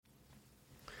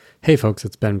Hey folks,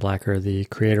 it's Ben Blacker, the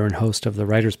creator and host of the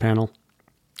Writers Panel.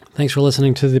 Thanks for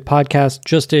listening to the podcast.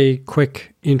 Just a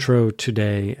quick intro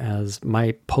today, as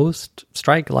my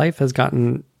post-strike life has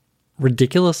gotten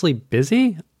ridiculously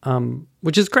busy,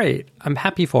 which is great. I'm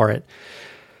happy for it.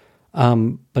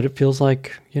 But it feels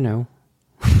like, it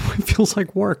feels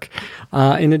like work,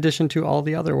 in addition to all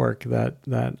the other work that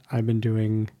I've been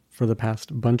doing for the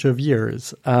past bunch of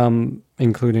years,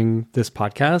 including this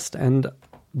podcast and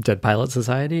Dead Pilot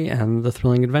Society and the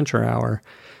Thrilling Adventure Hour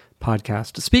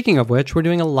podcast. Speaking of which, we're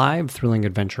doing a live Thrilling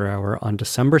Adventure Hour on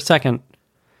December 2nd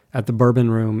at the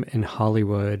Bourbon Room in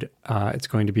Hollywood. It's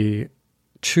going to be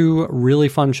two really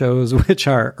fun shows, which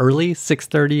are early,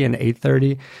 6:30 and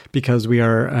 8:30, because we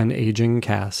are an aging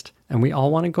cast and we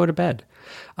all want to go to bed.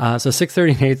 So 6:30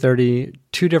 and 8:30,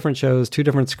 two different shows, two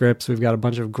different scripts. We've got a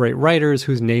bunch of great writers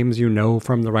whose names you know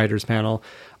from the Writers Panel.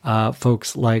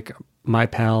 Folks like my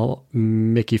pal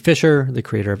Mickey Fisher, the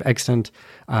creator of Extant,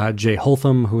 Jay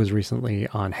Holtham, who was recently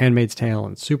on Handmaid's Tale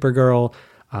and Supergirl,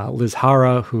 Liz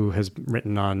Hara, who has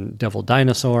written on Devil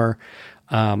Dinosaur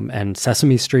and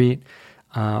Sesame Street,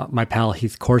 my pal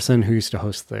Heath Corson, who used to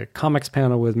host the comics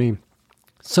panel with me.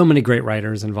 So many great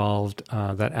writers involved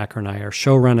that Acker and I are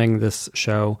show running this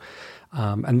show,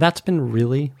 and that's been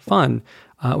really fun.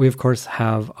 We, of course,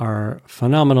 have our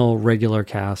phenomenal regular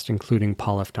cast, including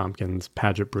Paul F. Tompkins,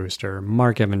 Paget Brewster,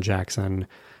 Mark Evan Jackson,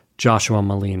 Joshua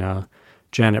Molina,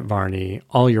 Janet Varney,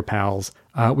 all your pals.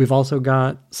 We've also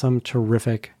got some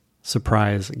terrific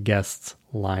surprise guests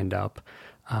lined up,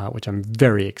 which I'm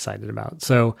very excited about.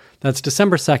 So that's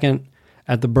December 2nd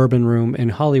at the Bourbon Room in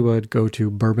Hollywood. Go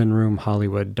to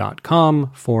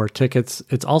bourbonroomhollywood.com for tickets.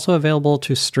 It's also available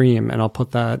to stream, and I'll put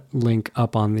that link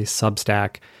up on the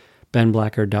Substack,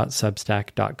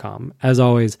 benblacker.substack.com. As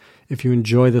always, if you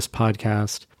enjoy this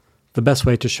podcast, the best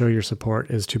way to show your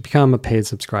support is to become a paid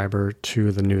subscriber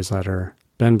to the newsletter,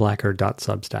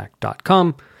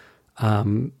 benblacker.substack.com.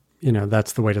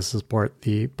 That's the way to support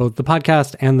both the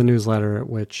podcast and the newsletter,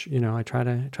 which, I try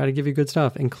to give you good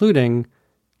stuff, including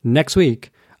next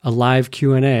week, a live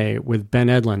Q&A with Ben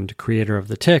Edlund, creator of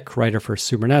The Tick, writer for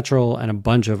Supernatural, and a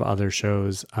bunch of other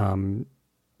shows.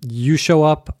 You show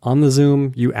up on the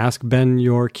Zoom, you ask Ben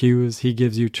your cues, he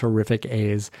gives you terrific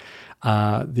A's.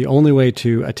 The only way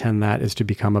to attend that is to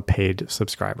become a paid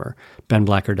subscriber,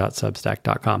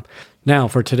 benblacker.substack.com. Now,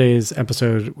 for today's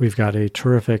episode, we've got a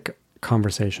terrific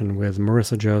conversation with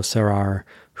Marissa Jo Cerar,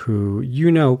 who you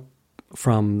know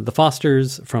from The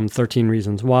Fosters, from 13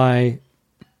 Reasons Why,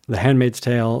 The Handmaid's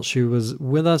Tale. She was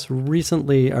with us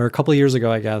recently, or a couple of years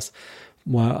ago, I guess,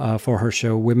 for her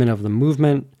show Women of the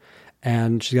Movement.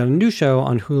 And she's got a new show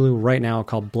on Hulu right now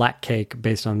called Black Cake,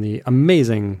 based on the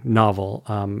amazing novel.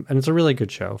 And it's a really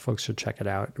good show. Folks should check it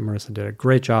out. Marissa did a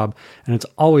great job, and it's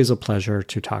always a pleasure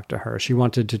to talk to her. She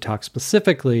wanted to talk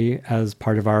specifically, as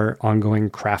part of our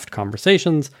ongoing craft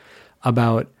conversations,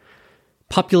 about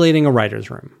populating a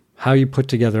writer's room, how you put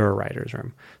together a writer's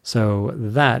room. So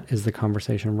that is the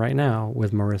conversation right now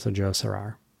with Marissa Jo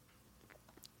Cerar.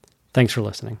 Thanks for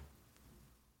listening.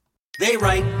 They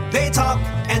write, they talk,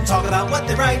 and talk about what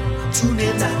they write. Tune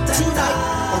in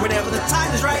tonight, or whenever the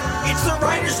time is right. It's the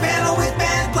Writers Panel with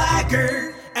Ben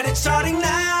Blacker, and it's starting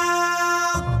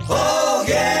now. Oh,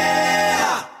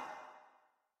 yeah!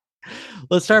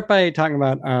 Let's start by talking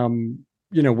about,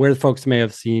 where folks may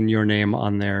have seen your name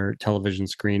on their television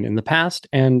screen in the past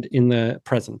and in the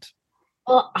present.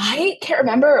 Well, I can't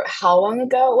remember how long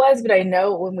ago it was, but I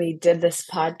know when we did this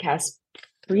podcast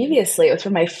previously, it was for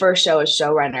my first show as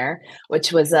showrunner,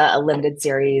 which was a limited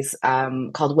series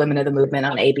called Women of the Movement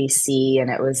on ABC. And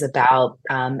it was about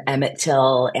Emmett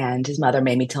Till and his mother,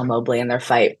 Mamie Till Mobley, and their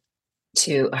fight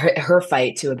her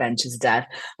fight to avenge his death.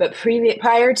 But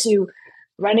prior to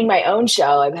running my own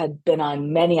show, I had been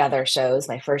on many other shows.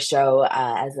 My first show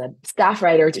as a staff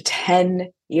writer 10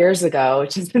 years ago,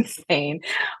 which is insane,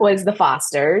 was The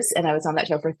Fosters. And I was on that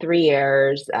show for 3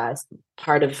 years,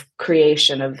 part of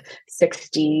creation of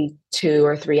 62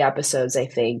 or 3 episodes, I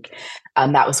think.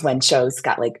 That was when shows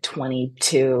got like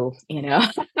 22, so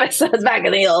it was back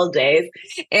in the old days.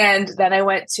 And then I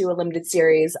went to a limited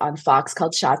series on Fox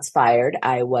called Shots Fired.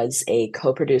 I was a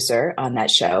co-producer on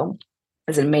that show.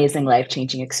 It was an amazing,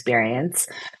 life-changing experience.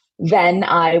 Then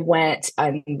I went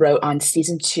and wrote on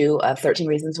season 2 of 13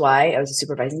 Reasons Why. I was a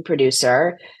supervising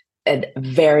producer. A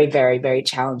very, very, very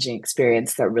challenging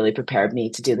experience that really prepared me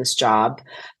to do this job.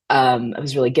 I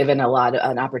was really given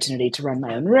an opportunity to run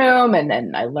my own room, and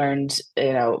then I learned,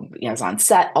 I was on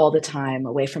set all the time,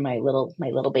 away from my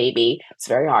little baby. It's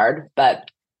very hard, but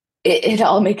it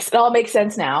all makes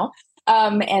sense now.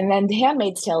 And then The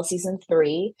Handmaid's Tale season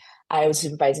 3. I was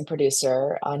supervising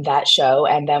producer on that show.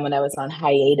 And then when I was on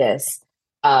hiatus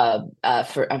from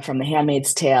The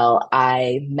Handmaid's Tale,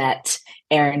 I met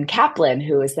Aaron Kaplan,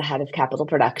 who is the head of Capital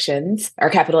Productions or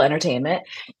Capital Entertainment.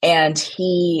 And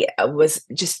he was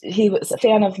a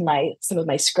fan of some of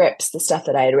my scripts, the stuff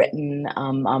that I had written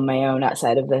on my own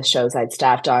outside of the shows I'd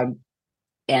staffed on.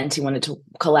 And he wanted to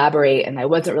collaborate, and I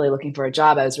wasn't really looking for a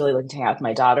job. I was really looking to hang out with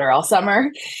my daughter all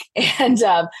summer. And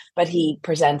but he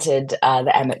presented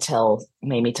the Emmett Till,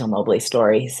 Mamie Till Mobley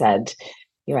story. He said,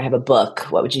 I have a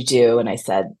book. What would you do? And I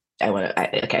said, I'm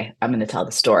going to tell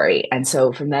the story. And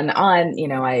so from then on,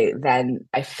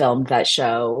 I filmed that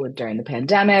show during the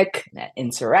pandemic,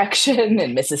 insurrection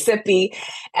in Mississippi.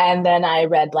 And then I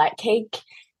read Black Cake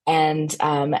and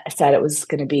said it was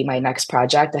going to be my next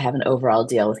project. I have an overall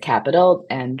deal with Capitol,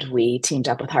 and we teamed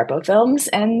up with Harpo Films,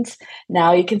 and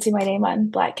now you can see my name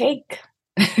on Black Cake.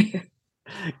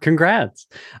 Congrats.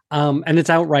 And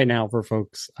it's out right now for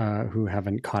folks who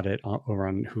haven't caught it over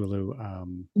on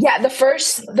Hulu. Yeah, the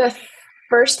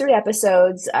first 3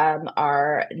 episodes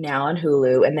are now on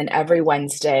Hulu, and then every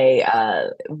Wednesday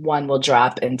one will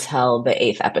drop until the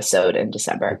 8th episode in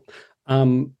December.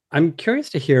 I'm curious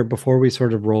to hear, before we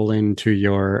sort of roll into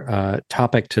your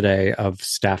topic today of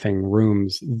staffing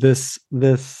rooms, this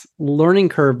learning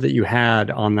curve that you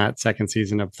had on that second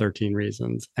season of 13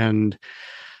 Reasons. And,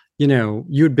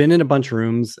 you'd been in a bunch of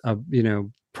rooms,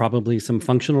 probably some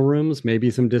functional rooms, maybe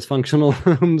some dysfunctional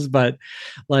rooms, but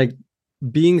like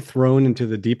being thrown into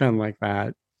the deep end like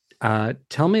that.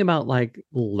 Tell me about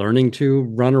learning to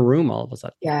run a room all of a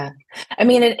sudden. Yeah. I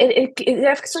mean,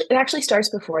 it actually starts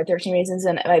before 13 Reasons.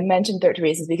 And I mentioned 13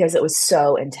 Reasons because it was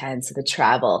so intense, the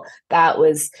travel. That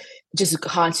was just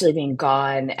constantly being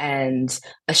gone, and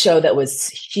a show that was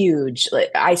huge.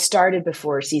 I started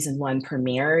before season 1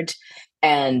 premiered,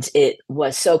 and it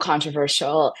was so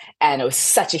controversial, and it was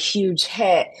such a huge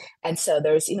hit. And so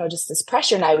there's, just this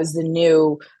pressure, and I was the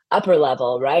new upper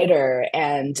level writer,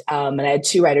 and I had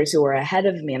 2 writers who were ahead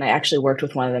of me, and I actually worked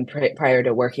with one of them prior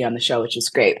to working on the show, which was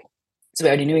great. So we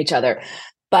already knew each other,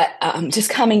 but just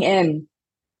coming in,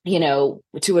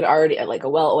 to an already a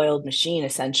well-oiled machine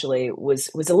essentially was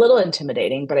a little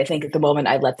intimidating. But I think at the moment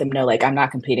I let them know, I'm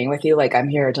not competing with you. I'm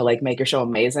here to make your show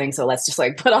amazing. So let's just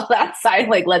put all that aside.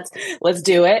 Let's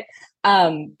do it.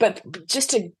 But just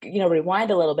to,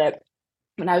 rewind a little bit,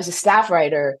 when I was a staff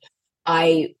writer,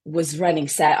 I was running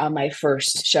set on my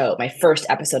first show, my first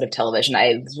episode of television.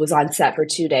 I was on set for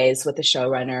 2 days with the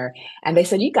showrunner, and they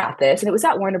said, "You got this." And it was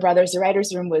at Warner Brothers. The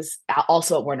writer's room was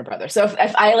also at Warner Brothers. So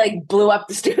if I blew up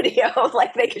the studio,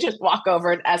 they could just walk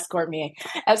over and escort me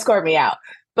out.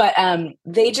 But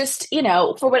they just,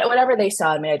 for whatever they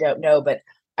saw in me, I don't know, but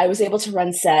I was able to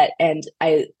run set, and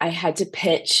I had to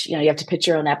pitch, you have to pitch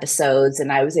your own episodes.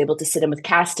 And I was able to sit in with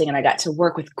casting, and I got to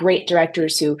work with great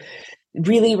directors who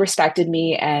really respected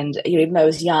me. And even though I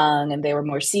was young and they were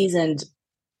more seasoned,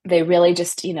 they really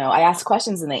just, I asked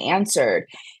questions and they answered.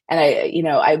 And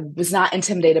I was not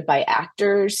intimidated by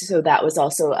actors. So that was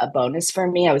also a bonus for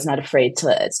me. I was not afraid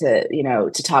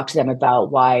to talk to them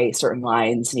about why certain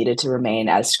lines needed to remain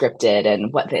as scripted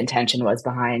and what the intention was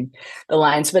behind the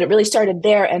lines. But it really started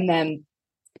there. And then,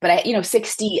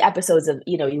 60 episodes of,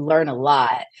 you learn a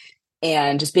lot.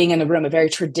 And just being in the room, a very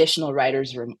traditional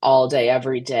writer's room all day,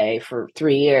 every day for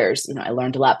 3 years, I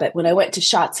learned a lot. But when I went to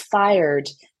Shots Fired,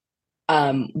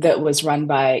 that was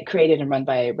created and run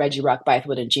by Reggie Rock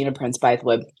Bythewood and Gina Prince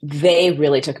Bythewood, they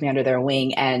really took me under their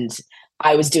wing. And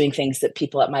I was doing things that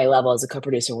people at my level as a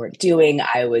co-producer weren't doing.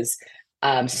 I was,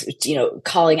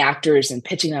 calling actors and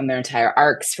pitching them their entire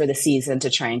arcs for the season to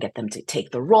try and get them to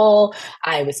take the role.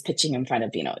 I was pitching in front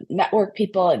of, network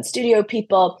people and studio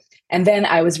people. And then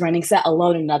I was running set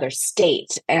alone in another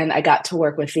state. And I got to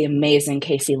work with the amazing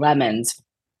Casey Lemons,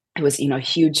 who was, a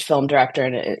huge film director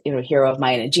and a hero of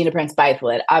mine. And Gina Prince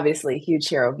Bythewood, obviously a huge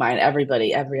hero of mine.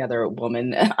 Every other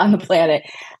woman on the planet.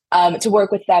 To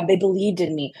work with them, they believed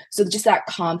in me. So just that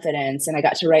confidence. And I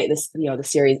got to write this,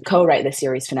 co-write the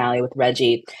series finale with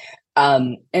Reggie.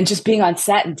 And just being on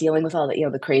set and dealing with all the,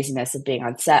 the craziness of being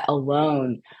on set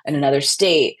alone in another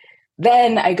state.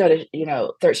 Then I go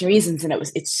to, 13 Reasons, and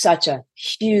it's such a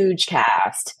huge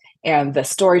cast, and the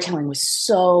storytelling was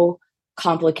so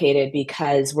complicated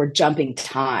because we're jumping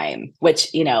time,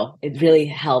 which, it really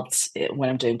helped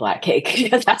when I'm doing Black Cake,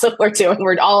 because that's what we're doing.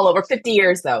 We're all over 50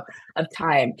 years though of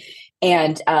time.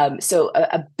 And so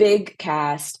a big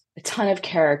cast, a ton of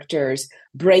characters,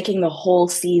 breaking the whole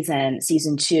season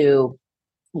 2,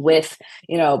 with,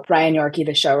 Brian Yorkie,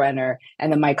 the showrunner,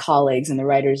 and then my colleagues in the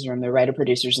writer's room, the writer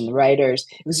producers and the writers.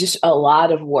 It was just a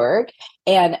lot of work.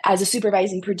 And as a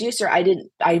supervising producer, I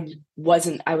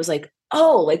was like,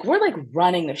 oh, like we're like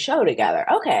running the show together.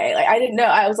 Okay. Like I didn't know.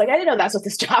 I was like, I didn't know that's what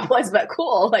this job was, but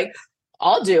cool. Like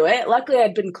I'll do it. Luckily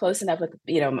I'd been close enough with,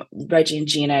 Reggie and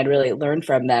Gina. I'd really learned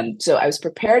from them. So I was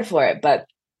prepared for it, but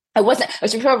I was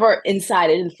prepared for it inside.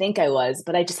 I didn't think I was,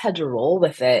 but I just had to roll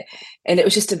with it. And it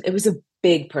was it was a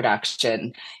big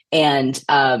production. And,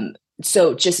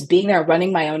 so just being there,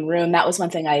 running my own room, that was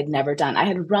one thing I had never done. I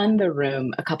had run the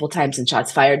room a couple times in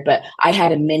Shots Fired, but I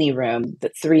had a mini room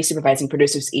that 3 supervising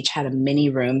producers each had a mini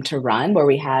room to run where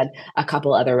we had a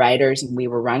couple other writers and we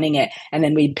were running it. And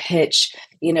then we'd pitch,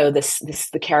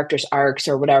 the characters' arcs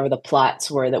or whatever the plots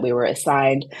were that we were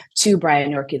assigned to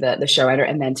Brian Yorkie, the showrunner,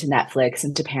 and then to Netflix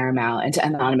and to Paramount and to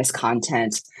Anonymous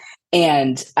Content.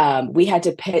 And we had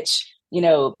to pitch,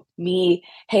 me,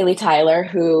 Haley Tyler,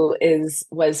 who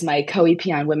was my co-EP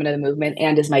on Women of the Movement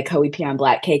and is my co-EP on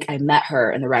Black Cake. I met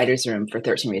her in the writer's room for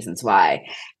 13 Reasons Why.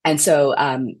 And so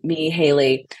me,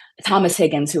 Haley, Thomas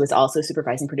Higgins, who was also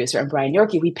supervising producer, and Brian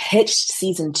Yorkie, we pitched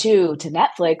season 2 to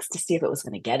Netflix to see if it was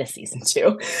going to get a season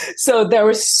 2. So there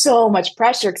was so much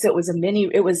pressure because it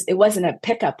wasn't a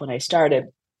pickup when I started,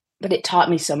 but it taught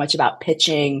me so much about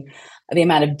pitching, the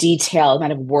amount of detail, the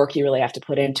amount of work you really have to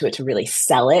put into it to really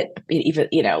sell it, even,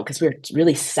 because we were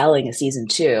really selling a season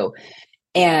 2.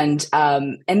 And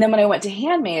then when I went to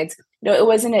Handmaids, it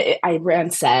wasn't, I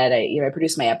ran set, I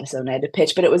produced my episode and I had to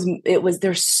pitch, but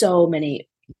there's so many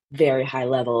very high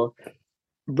level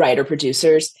writer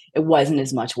producers. It wasn't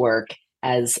as much work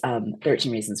as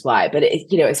 13 Reasons Why, but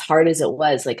as hard as it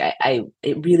was, like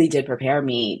it really did prepare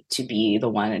me to be the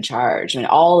one in charge. I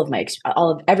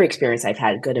mean, every experience I've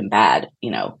had, good and bad,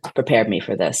 prepared me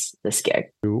for this gig.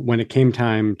 When it came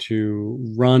time to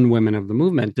run Women of the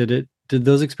Movement, did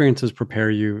those experiences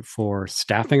prepare you for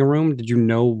staffing a room? Did you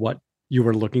know what you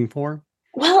were looking for?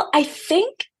 Well, I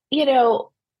think,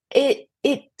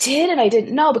 it did, and I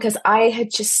didn't know because I had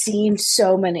just seen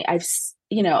so many.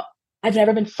 I've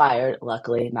never been fired,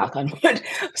 luckily, knock on wood,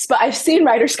 but I've seen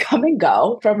writers come and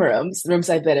go from rooms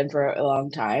I've been in for a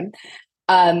long time.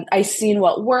 I've seen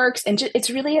what works, and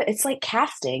it's like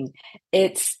casting.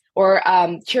 Or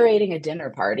curating a dinner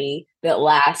party that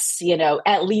lasts,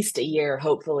 at least a year,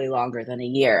 hopefully longer than a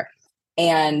year.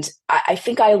 And I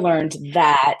think I learned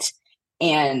that,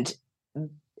 and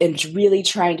really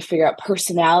trying to figure out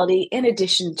personality in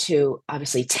addition to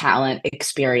obviously talent,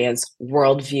 experience,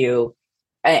 worldview,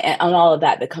 and all of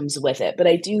that comes with it. But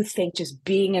I do think just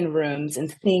being in rooms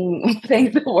and seeing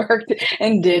things that worked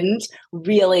and didn't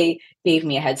really gave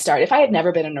me a head start. If I had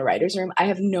never been in a writer's room, I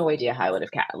have no idea how I would have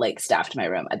staffed my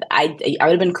room. I would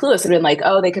have been clueless. I'd been like,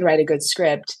 oh, they could write a good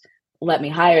script. Let me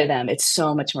hire them. It's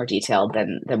so much more detailed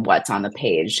than what's on the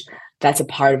page. That's a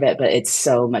part of it, but it's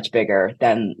so much bigger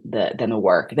than the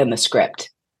work, than the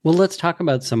script. Well, let's talk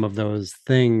about some of those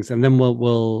things, and then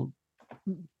we'll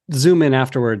zoom in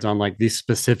afterwards on like these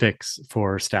specifics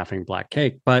for staffing Black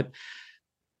Cake. But,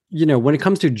 when it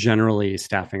comes to generally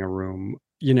staffing a room,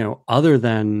 other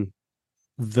than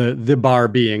the bar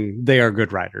being they are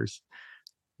good writers,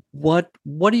 what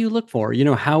do you look for?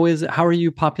 How are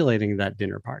you populating that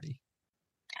dinner party?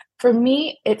 For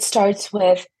me, it starts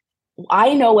with,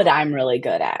 I know what I'm really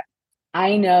good at.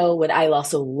 I know what I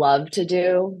also love to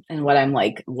do and what I'm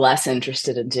like less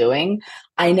interested in doing.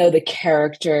 I know the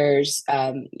characters,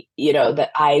 that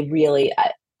I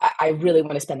really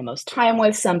want to spend the most time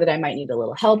with, some that I might need a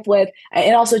little help with.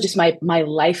 And also just my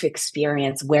life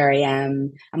experience, where I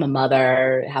am. I'm a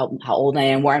mother, how old I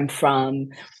am, where I'm from.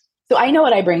 So I know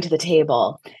what I bring to the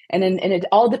table. And it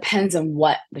all depends on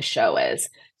what the show is.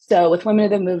 So with Women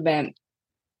of the Movement,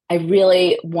 I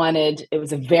really wanted, it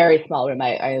was a very small room.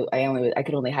 I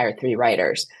could only hire 3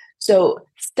 writers. So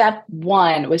step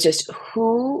 1 was just,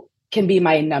 who can be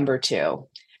my number 2?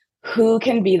 Who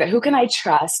can I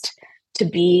trust to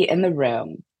be in the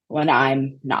room when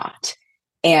I'm not?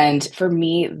 And for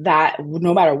me, that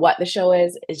no matter what the show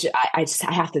is I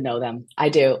have to know them. I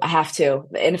do. I have to.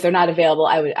 And if they're not available,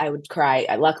 I would cry.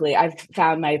 Luckily, I've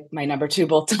found my number 2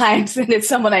 both times, and it's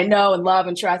someone I know and love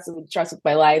and trust with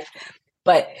my life.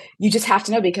 But you just have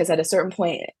to know, because at a certain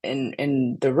point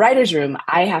in the writer's room,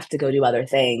 I have to go do other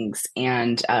things,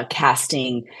 and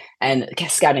casting and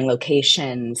scouting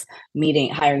locations,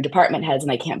 hiring department heads,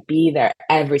 and I can't be there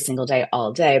every single day,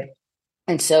 all day.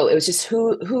 And so it was just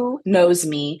who knows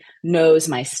me, knows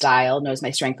my style, knows my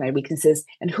strengths, my weaknesses,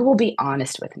 and who will be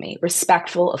honest with me.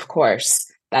 Respectful, of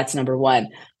course, that's number 1,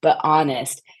 but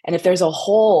honest. And if there's a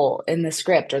hole in the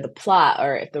script or the plot,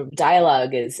 or if the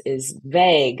dialogue is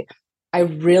vague, I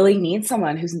really need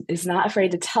someone who's not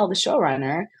afraid to tell the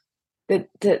showrunner,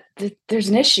 there's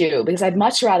an issue because I'd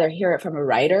much rather hear it from a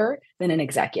writer than an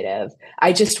executive.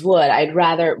 I just would. I'd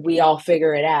rather we all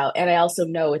figure it out. And I also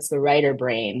know it's the writer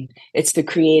brain, it's the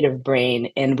creative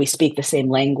brain, and we speak the same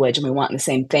language and we want the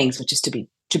same things, which is to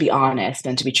be honest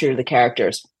and to be true to the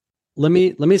characters. Let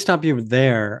me stop you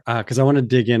there because I want to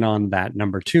dig in on that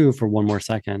number two for one more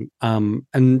second,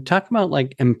 and talk about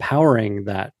like empowering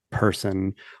that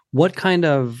person. What kind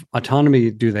of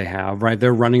autonomy do they have? Right,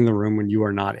 they're running the room when you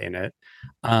are not in it.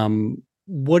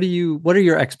 What are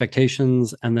your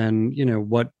expectations, and then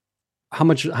how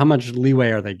much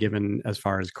leeway are they given as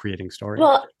far as creating story?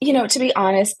 Well, to be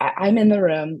honest, I'm in the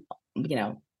room,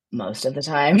 most of the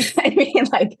time. I mean,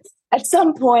 like at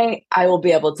some point I will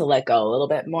be able to let go a little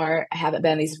bit more. I haven't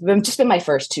been just been my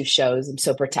first two shows. I'm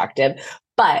so protective.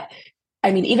 But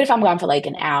I mean, even if I'm gone for like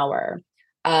an hour,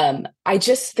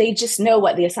 they just know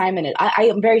what the assignment is. I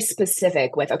am very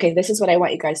specific with, okay, this is what I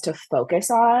want you guys to focus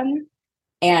on.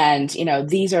 And,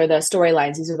 these are the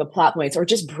storylines, these are the plot points, or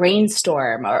just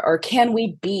brainstorm, or can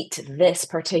we beat this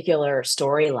particular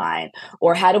storyline?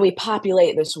 Or how do we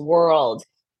populate this world?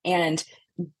 And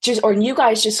or you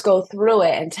guys just go through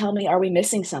it and tell me, are we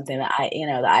missing something that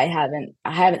I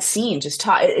haven't seen? Just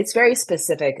talk. It's very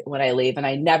specific when I leave, and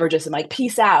I never just am like,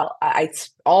 peace out. I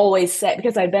always say,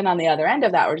 because I've been on the other end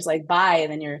of that, we're just like, bye.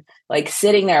 And then you're like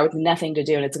sitting there with nothing to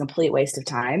do, and it's a complete waste of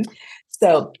time.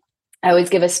 So I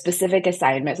always give a specific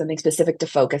assignment, something specific to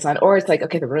focus on, or it's like,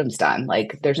 okay, the room's done.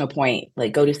 Like, there's no point.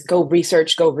 Like, go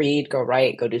research, go read, go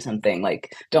write, go do something.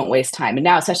 Like, don't waste time. And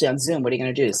now, especially on Zoom, what are you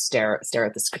going to do? Is stare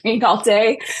at the screen all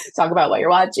day, talk about what you're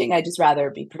watching. I just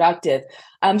rather be productive.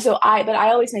 But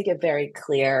I always make it very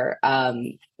clear,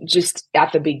 just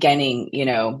at the beginning,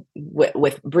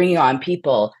 with bringing on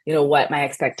people, what my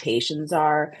expectations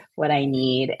are, what I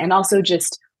need, and also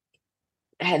just.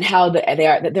 And how they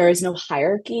are, that there is no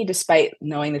hierarchy, despite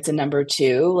knowing it's a number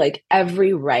two. Like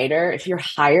every writer, if you're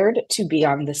hired to be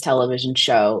on this television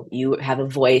show, you have a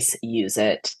voice, use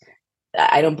it.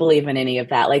 I don't believe in any of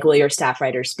that. Like, will your staff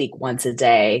writers speak once a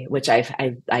day? Which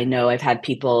I know I've had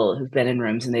people who've been in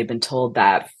rooms and they've been told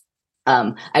that.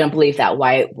 I don't believe that.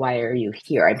 Why are you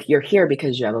here? You're here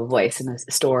because you have a voice and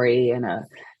a story and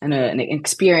an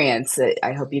experience that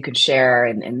I hope you can share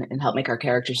and help make our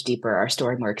characters deeper, our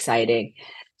story more exciting.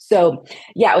 So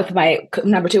yeah, with my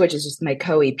number two, which is just my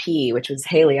co-EP, which was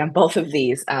Haley on both of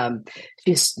these.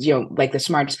 She's, like the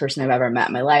smartest person I've ever met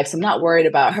in my life. So I'm not worried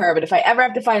about her, but if I ever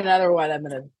have to find another one, I'm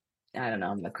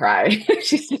going to cry.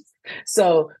 She's just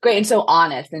so great and so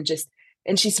honest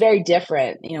and she's very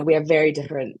different. We have very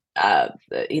different,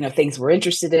 things we're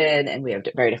interested in, and we have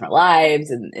very different lives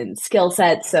and skill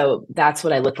sets. So that's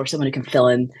what I look for, someone who can fill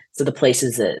in the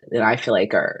places that I feel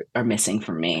like are missing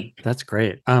from me. That's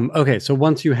great. Okay. So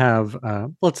once you have,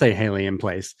 let's say Haley in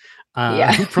place,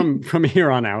 from here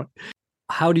on out,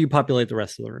 how do you populate the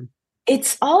rest of the room?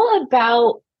 It's all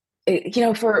about,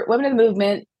 for Women in the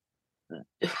Movement,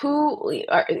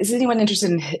 is anyone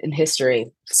interested in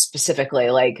history specifically,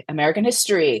 like American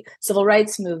history, civil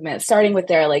rights movement, starting with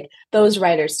there, like those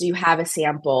writers? Do you have a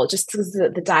sample? Just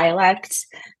the dialect,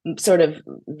 sort of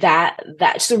that.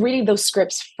 So reading those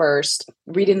scripts first,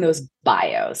 reading those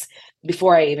bios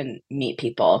before I even meet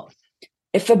people.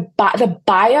 If the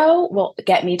bio will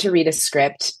get me to read a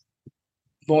script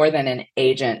more than an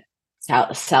agent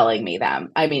selling me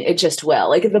them. I mean, it just will.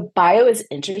 Like if the bio is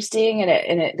interesting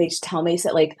and they just tell me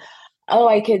so, like, oh,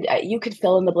 you could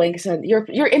fill in the blanks. And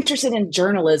you're interested in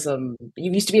journalism.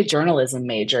 You used to be a journalism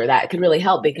major. That could really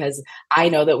help, because I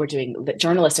know that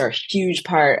journalists are a huge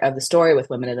part of the story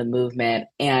with Women in the Movement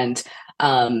and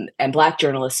Black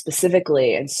journalists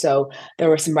specifically. And so there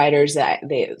were some writers that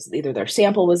either their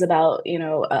sample was about,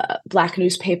 Black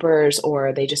newspapers,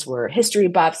 or they just were history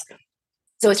buffs.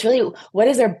 So it's really, what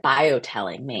is their bio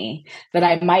telling me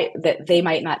that they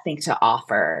might not think to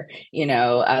offer,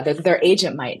 that their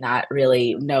agent might not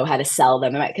really know how to sell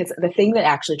them. Because the thing that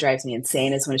actually drives me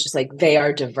insane is when it's just like, they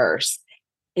are diverse.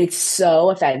 It's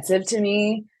so offensive to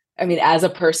me. I mean, as a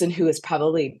person who has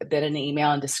probably been in an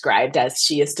email and described as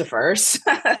she is diverse,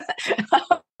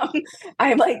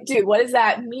 I'm like, dude, what does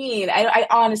that mean? I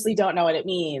honestly don't know what it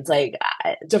means. Like,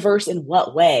 diverse in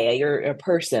what way? You're a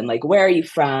person. Like, where are you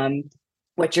from?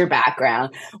 What's your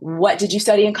background? What did you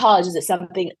study in college? Is it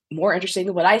something more interesting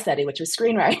than what I studied, which was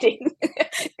screenwriting?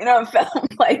 Film.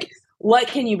 Like, what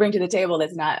can you bring to the table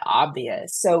that's not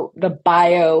obvious? So the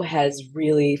bio has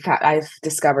really, I've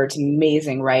discovered some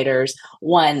amazing writers.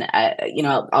 One,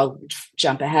 I'll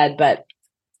jump ahead, but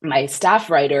my staff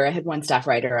writer, I had one staff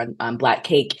writer on Black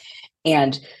Cake,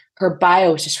 and her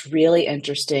bio was just really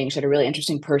interesting. She had a really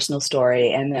interesting personal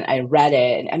story. And then I read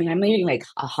it. And I mean, I'm reading like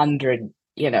 100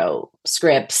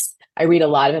 scripts. I read a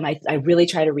lot of them. I really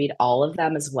try to read all of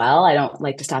them as well. I don't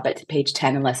like to stop at page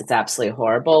 10 unless it's absolutely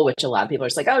horrible, which a lot of people are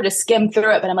just like, oh, just skim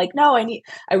through it. But I'm like, no,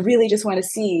 I really just want to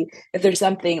see if there's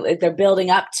something like they're building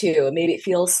up to, and maybe it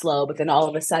feels slow, but then all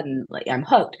of a sudden, like, I'm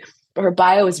hooked. But her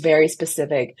bio was very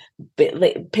specific,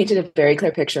 painted a very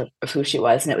clear picture of who she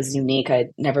was, and it was unique. I'd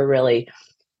never really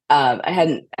I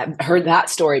hadn't heard that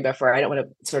story before. I don't want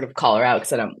to sort of call her out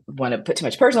because I don't want to put too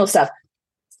much personal stuff.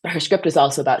 Her script was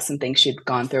also about some things she'd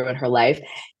gone through in her life.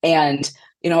 And,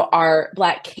 our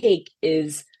Black Cake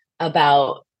is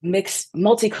about mixed,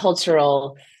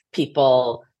 multicultural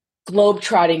people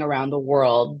globetrotting around the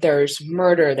world. There's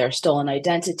murder, there's stolen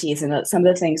identities, and some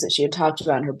of the things that she had talked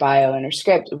about in her bio and her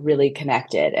script really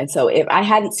connected. And so if I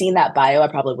hadn't seen that bio, I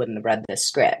probably wouldn't have read this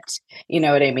script. You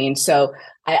know what I mean? So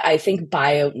I think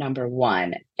bio number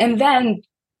one. And then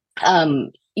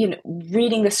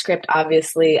reading the script,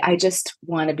 obviously, I just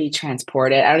want to be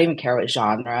transported. I don't even care what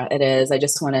genre it is. I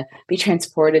just want to be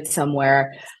transported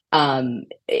somewhere.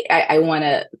 I want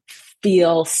to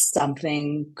feel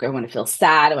something. I want to feel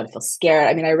sad. I want to feel scared.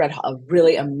 I mean, I read a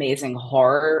really amazing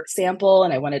horror sample,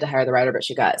 and I wanted to hire the writer, but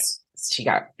she got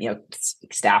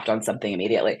staffed on something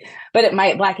immediately. But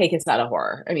my Black Cake is not a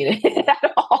horror. I mean,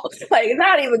 at all, like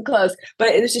not even close. But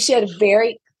it was just, she had a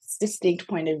very distinct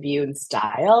point of view and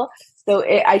style. So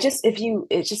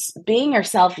it's just being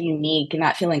yourself, unique, and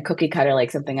not feeling cookie cutter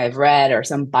like something I've read or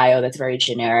some bio that's very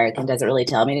generic and doesn't really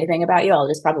tell me anything about you. I'll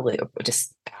just probably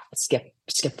just skip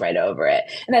right over it.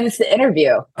 And then it's the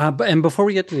interview. And before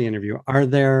we get to the interview, are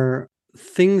there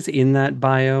things in that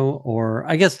bio, or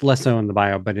I guess less so in the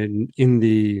bio, but in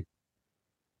the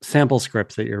sample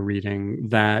scripts that you're reading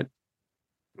that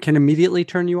can immediately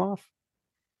turn you off?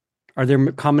 Are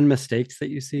there common mistakes that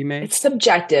you see made? It's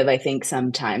subjective, I think,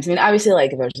 sometimes. I mean, obviously,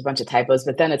 like, there's a bunch of typos,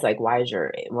 but then it's like, no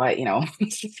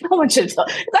one should, it's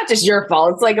not just your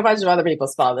fault. It's like a bunch of other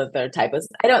people's fault that they're typos.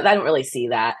 I don't really see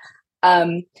that.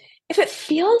 If it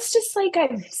feels just like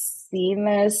I've seen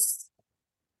this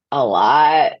a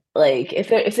lot, like if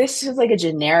this is like a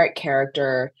generic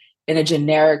character in a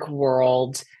generic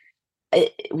world,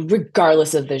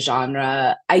 regardless of the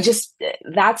genre,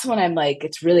 that's when I'm like,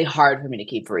 it's really hard for me to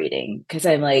keep reading, because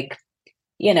I'm like,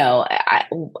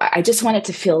 I just want it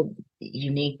to feel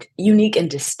unique and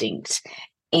distinct,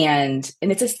 and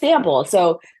it's a sample,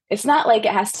 so it's not like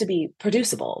it has to be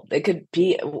producible. It could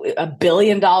be $1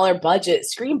 billion budget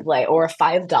screenplay, or a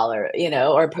 $5,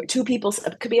 or two people.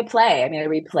 It could be a play. I mean, I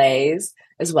read plays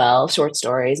as well, short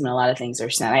stories, and a lot of things are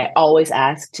sent. I always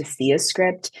ask to see a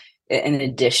script in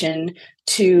addition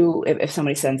to, if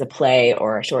somebody sends a play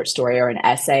or a short story or an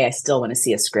essay, I still want to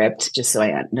see a script, just so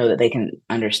I know that they can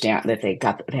understand that they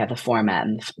have the format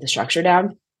and the structure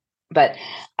down. But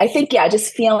I think,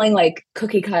 just feeling like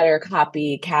cookie cutter,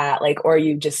 copycat, like, or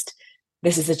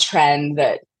this is a trend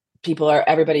that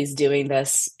everybody's doing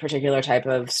this particular type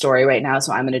of story right now,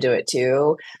 so I'm going to do it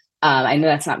too. I know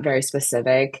that's not very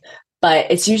specific,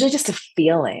 but it's usually just a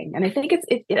feeling. And I think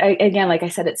again, like I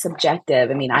said, it's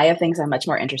subjective. I mean, I have things I'm much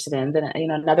more interested in than,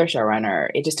 another showrunner.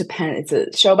 It just depends.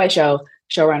 It's a show by show,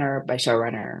 showrunner by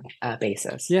showrunner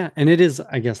basis. Yeah. And it is,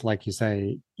 I guess, like you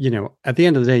say, at the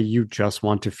end of the day, you just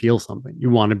want to feel something.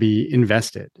 You want to be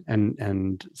invested.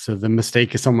 And so the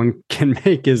mistake someone can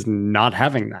make is not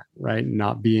having that, right?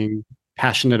 Not being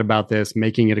passionate about this,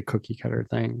 making it a cookie cutter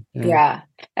thing. Yeah.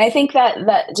 I think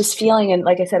that just feeling, and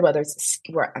like I said, whether it's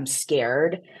where I'm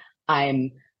scared, I'm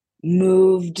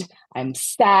moved, I'm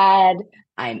sad,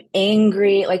 I'm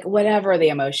angry, like whatever the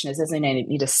emotion is, doesn't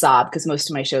need to sob, because most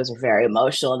of my shows are very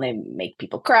emotional and they make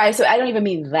people cry. So I don't even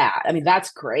mean that. I mean,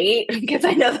 that's great, because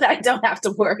I know that I don't have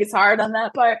to work as hard on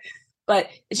that part. But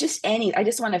it's just I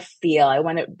just want to feel, I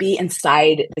want to be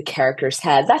inside the character's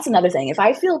head. That's another thing. If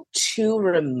I feel too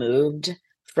removed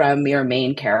from your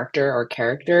main character or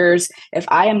characters, if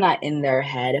I am not in their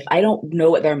head, if I don't know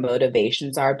what their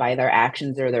motivations are by their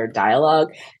actions or their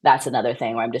dialogue, that's another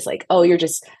thing where I'm just like, oh, you're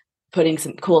just putting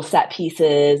some cool set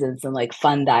pieces and some like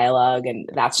fun dialogue, and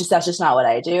that's just not what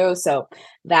I do. So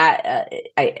that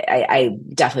I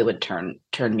definitely would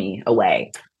turn me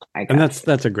away. And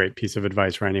that's a great piece of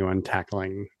advice for anyone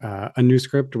tackling a new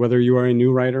script, whether you are a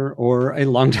new writer or a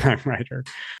longtime writer.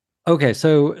 Okay,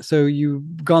 so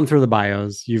you've gone through the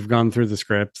bios, you've gone through the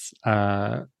scripts,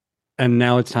 and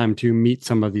now it's time to meet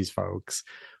some of these folks.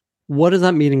 What does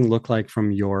that meeting look like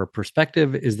from your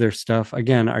perspective? Is there stuff,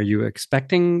 again, are you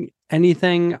expecting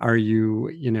anything? Are you,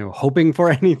 hoping for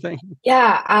anything?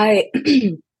 Yeah, I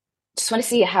just want to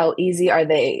see how easy are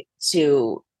they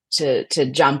to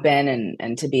jump in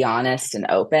and to be honest and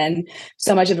open.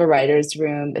 So much of a writer's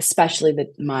room, especially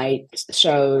my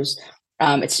shows,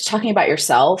 It's talking about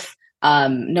yourself.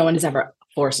 No one is ever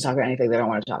forced to talk about anything they don't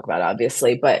want to talk about,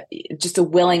 obviously, but just a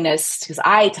willingness, because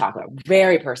I talk about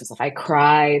very personal stuff. I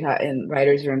cried in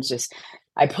writers' rooms. Just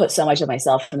I put so much of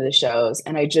myself into the shows,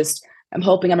 and I'm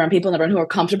hoping I'm around people in the room who are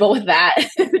comfortable with that,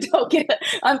 who don't get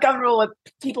uncomfortable with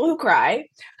people who cry.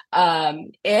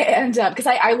 And because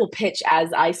I will pitch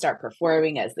as I start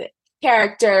performing as the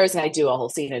characters, and I do a whole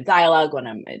scene of dialogue when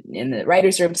I'm in the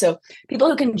writer's room. So people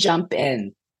who can jump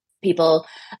in, people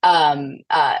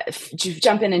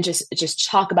jump in and just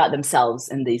talk about themselves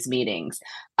in these meetings,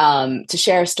 to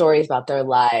share stories about their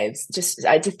lives, just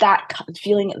that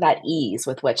feeling, that ease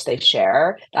with which they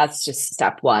share. That's just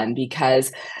step one,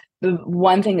 because the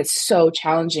one thing that's so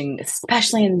challenging,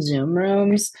 especially in Zoom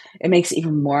rooms, it makes it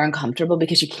even more uncomfortable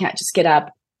because you can't just get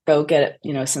up, go get,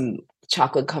 some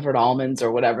chocolate covered almonds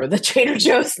or whatever the Trader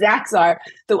Joe's snacks are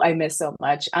that I miss so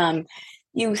much.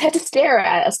 You have to stare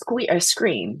at a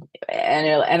screen,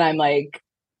 and I'm like,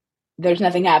 there's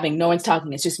nothing happening. No one's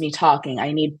talking. It's just me talking.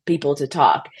 I need people to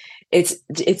talk.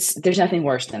 There's nothing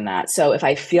worse than that. So if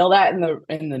I feel that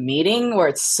in the meeting where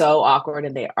it's so awkward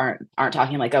and they aren't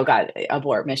talking, like, oh God,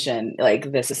 abort mission,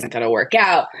 like this isn't going to work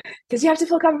out, because you have to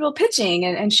feel comfortable pitching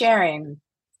and sharing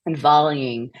and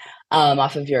volleying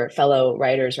off of your fellow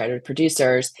writer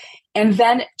producers, and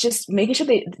then just making sure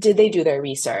they do their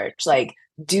research. Like,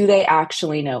 do they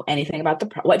actually know anything about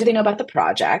what do they know about the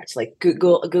project? Like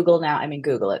Google now. I mean,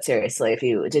 Google it seriously. If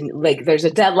you didn't, like, there's a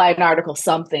deadline article,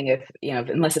 something, if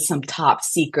unless it's some top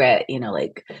secret,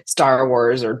 like Star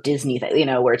Wars or Disney,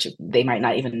 where they might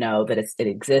not even know that it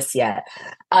exists yet.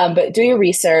 But do your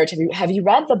research. Have you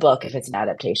read the book? If it's an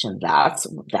adaptation,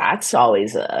 that's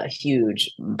always a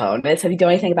huge bonus. Have you done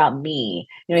anything about me?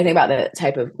 Anything about the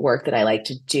type of work that I like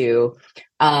to do?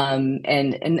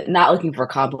 And not looking for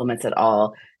compliments at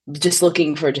all, just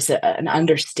looking for just an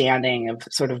understanding of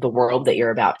sort of the world that you're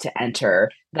about to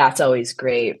enter. That's always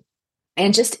great.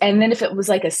 And then if it was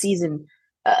like a season,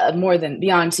 more than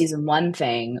beyond season one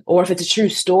thing, or if it's a true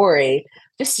story,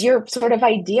 just your sort of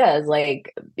ideas,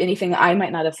 like anything I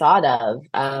might not have thought of,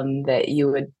 that you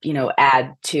would,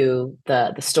 add to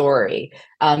the story.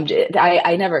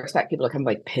 I never expect people to come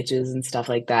like pitches and stuff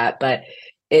like that, but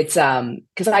it's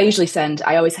because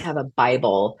I always have a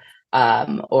Bible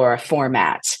or a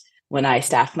format when I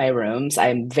staff my rooms.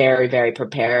 I'm very, very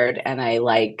prepared, and I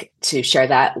like to share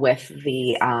that with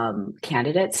the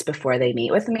candidates before they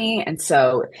meet with me. And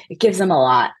so it gives them a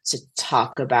lot to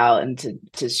talk about and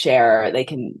to share. They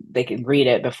can read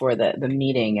it before the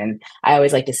meeting, and I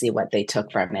always like to see what they took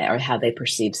from it or how they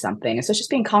perceive something. And so it's just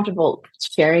being comfortable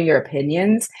sharing your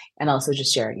opinions and also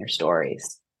just sharing your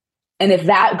stories. And if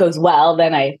that goes well,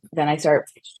 then I start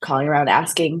calling around,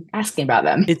 asking about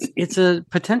them. It's a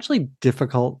potentially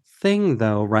difficult thing,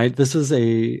 though, right? This is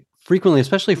frequently,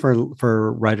 especially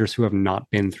for writers who have not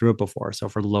been through it before. So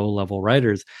for low level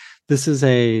writers, this is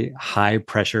a high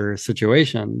pressure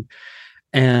situation,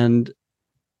 and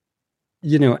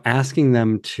asking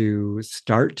them to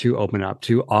start to open up,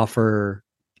 to offer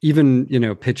even,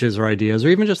 pitches or ideas, or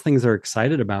even just things they're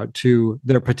excited about to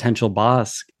their potential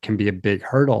boss can be a big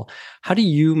hurdle. How do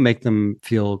you make them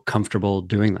feel comfortable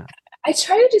doing that? I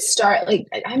try to just start, like,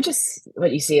 I'm just,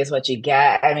 what you see is what you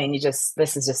get. I mean, this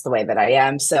is just the way that I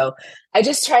am. So I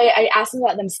ask them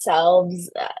about themselves,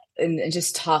 and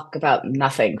just talk about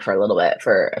nothing for a little bit,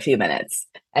 for a few minutes,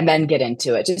 and then get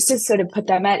into it, just to sort of put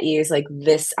them at ease. Like,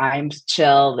 this, I'm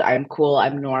chill, I'm cool,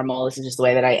 I'm normal. This is just the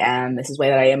way that I am. This is the way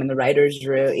that I am in the writer's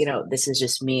room. This is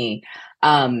just me.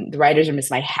 The writer's room is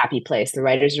my happy place. The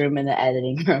writer's room and the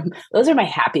editing room, those are my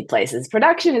happy places.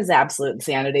 Production is absolute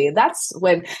insanity. That's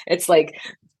when it's like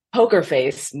poker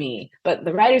face me. But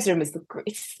the writer's room is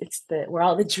where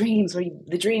all the dreams, where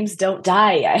the dreams don't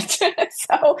die yet.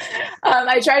 So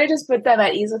I try to just put them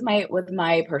at ease with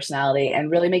my personality, and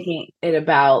really making it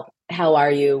about, how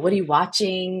are you? What are you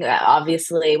watching?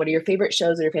 Obviously, what are your favorite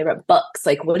shows or your favorite books?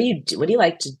 Like, what do you do? What do you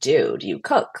like to do? Do you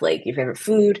cook? Like, your favorite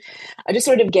food? I just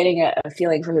sort of getting a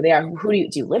feeling for who they are. Who do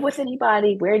you live with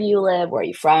anybody? Where do you live? Where are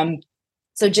you from?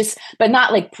 So but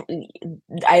not like,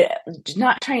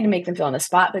 not trying to make them feel on the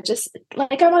spot, but just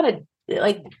like I'm on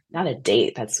not a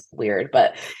date. That's weird,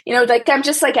 but like I'm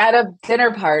just like at a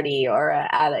dinner party, or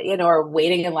or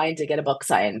waiting in line to get a book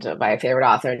signed by a favorite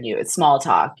author, and it's small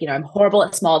talk. I'm horrible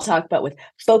at small talk, but with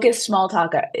focused small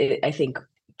talk, I think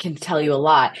can tell you a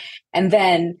lot. And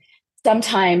then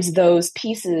sometimes those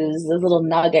pieces, those little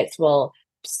nuggets, will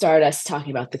start us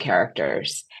talking about the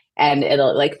characters. And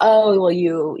it'll like, oh, well,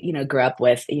 you know, grew up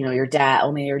with, you know,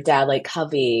 only your dad like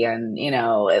Covey and, you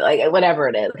know, like whatever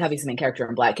it is. Covey's the main character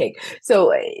in Black Cake.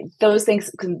 So those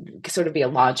things can sort of be a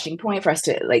launching point for us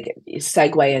to like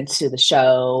segue into the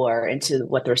show or into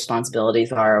what the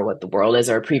responsibilities are, or what the world is,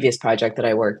 or a previous project that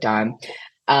I worked on.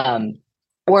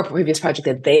 Or a previous project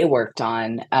that they worked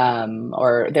on,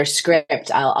 or their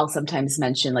script. I'll sometimes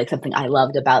mention like something I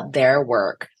loved about their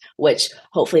work, which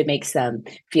hopefully makes them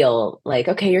feel like,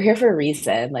 okay, you're here for a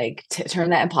reason. Like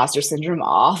turn that imposter syndrome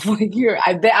off. Like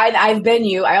I've been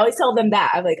you. I always tell them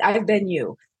that. I'm like, I've been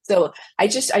you. So I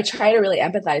try to really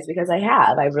empathize because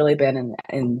I've really been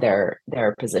in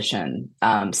their position.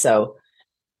 So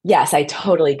yes, I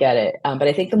totally get it. But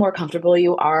I think the more comfortable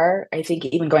you are, I think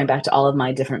even going back to all of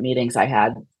my different meetings I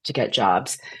had to get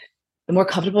jobs, the more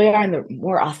comfortable you are and the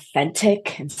more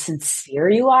authentic and sincere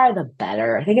you are, the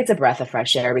better. I think it's a breath of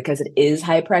fresh air because it is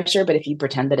high pressure. But if you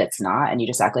pretend that it's not and you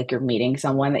just act like you're meeting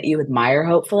someone that you admire,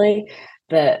 hopefully,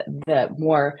 the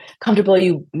more comfortable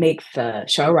you make the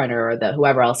showrunner or the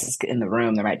whoever else is in the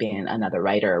room. There might be another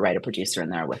writer producer in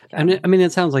there with them. And I mean,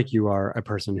 it sounds like you are a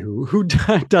person who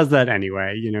does that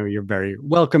anyway. You know, you're very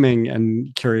welcoming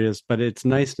and curious, but it's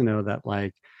nice to know that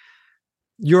like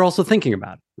you're also thinking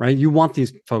about it, right? You want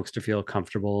these folks to feel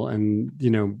comfortable and,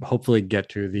 you know, hopefully get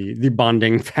to the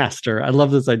bonding faster. I love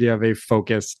this idea of a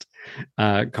focused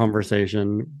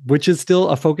conversation, which is still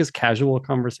a focused, casual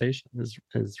conversation is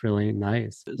really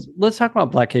nice. Let's talk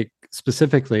about Black Cake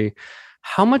specifically.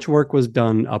 How much work was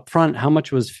done up front? How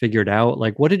much was figured out?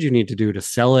 Like, what did you need to do to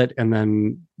sell it? And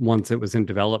then once it was in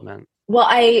development? Well,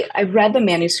 I read the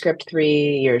manuscript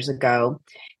 3 years ago.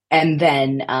 And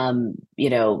then, you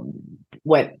know,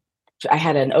 what I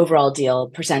had an overall deal,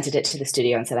 presented it to the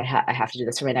studio and said, I have to do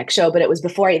this for my next show. But it was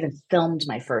before I even filmed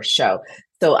my first show.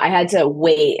 So I had to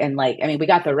wait and like, I mean, we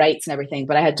got the rights and everything,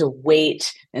 but I had to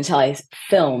wait until I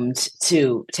filmed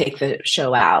to take the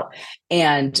show out.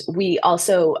 And we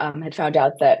also had found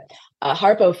out that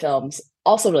Harpo Films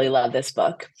also really love this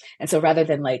book. And so rather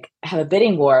than like have a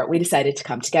bidding war, we decided to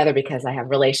come together because I have a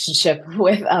relationship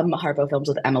with Harpo Films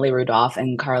with Emily Rudolph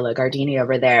and Carla Gardini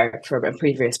over there for a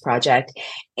previous project.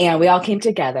 And we all came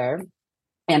together.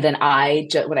 And then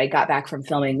when I got back from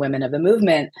filming Women of the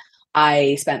Movement,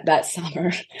 I spent that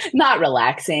summer not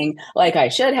relaxing like I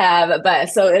should have, but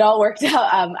so it all worked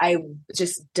out. I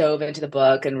just dove into the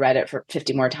book and read it for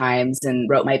 50 more times and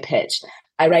wrote my pitch.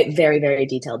 I write very, very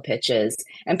detailed pitches.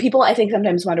 And people, I think,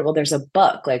 sometimes wonder, well, there's a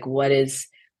book. Like, what is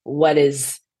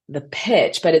the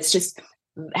pitch? But it's just,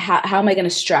 how am I going to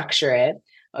structure it?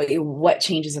 What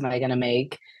changes am I going to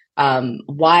make?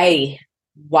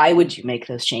 Why would you make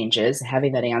those changes?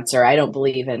 Having that answer. I don't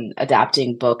believe in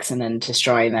adapting books and then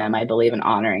destroying them. I believe in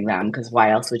honoring them, because why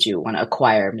else would you want to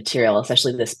acquire material,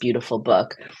 especially this beautiful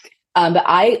book? But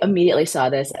I immediately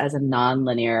saw this as a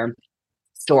non-linear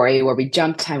story where we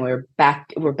jump time,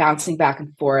 we're bouncing back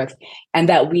and forth, and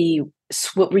that we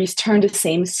return to the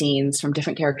same scenes from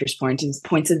different characters'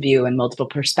 points of view and multiple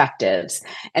perspectives.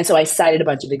 And so I cited a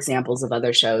bunch of examples of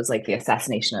other shows like the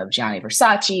assassination of Gianni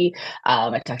Versace.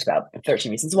 I talked about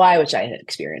 13 Reasons Why, which I had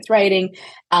experience writing.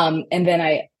 And then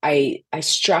I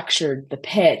structured the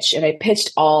pitch, and I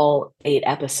pitched all 8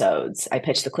 episodes. I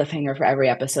pitched the cliffhanger for every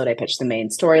episode. I pitched the main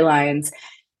storylines.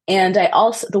 And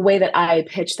the way that I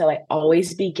pitch, though, I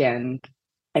always begin,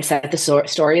 I set the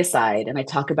story aside and I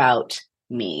talk about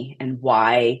me and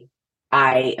why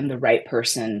I am the right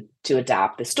person to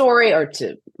adapt the story or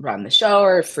to run the show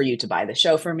or for you to buy the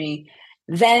show for me.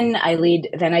 Then I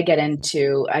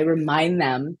remind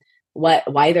them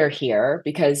why they're here,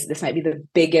 because this might be the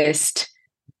biggest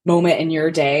moment in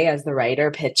your day as the writer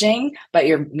pitching, but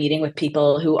you're meeting with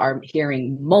people who are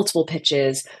hearing multiple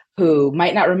pitches, who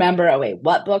might not remember, oh wait,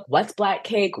 what book, what's Black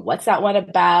Cake, what's that one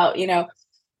about, you know?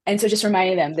 And so just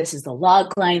reminding them, this is the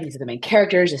log line, these are the main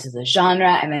characters, this is the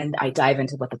genre. And then I dive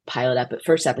into what the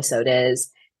first episode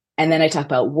is. And then I talk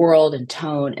about world and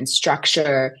tone and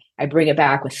structure. I bring it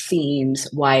back with themes,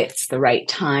 why it's the right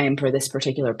time for this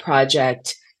particular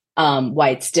project, why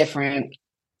it's different.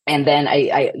 And then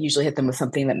I usually hit them with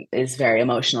something that is very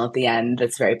emotional at the end,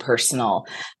 that's very personal,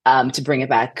 to bring it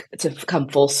back, to come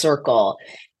full circle.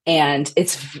 And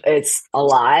it's a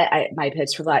lot. My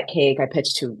pitch for Black Cake, I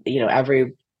pitched to,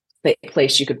 every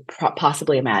place you could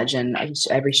possibly imagine,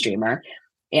 every streamer.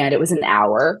 And it was an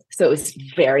hour. So it was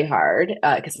very hard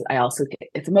because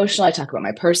it's emotional. I talk about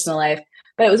my personal life,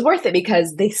 but it was worth it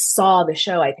because they saw the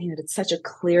show. I painted such a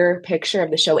clear picture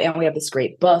of the show, and we have this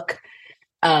great book.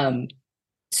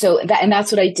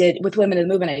 That's what I did with Women in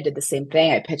the Movement. I did the same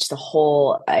thing. I pitched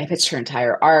her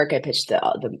entire arc. I pitched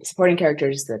the supporting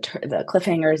characters, the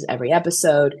cliffhangers, every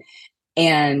episode.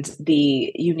 and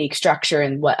the unique structure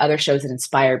and what other shows that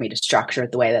inspired me to structure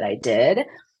it the way that I did.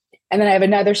 And then I have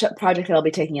another project that I'll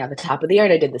be taking out the top of the year,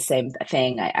 and I did the same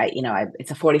thing.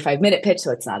 It's a 45-minute pitch,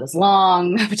 so it's not as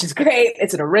long, which is great.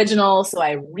 It's an original, so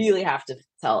I really have to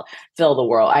fill the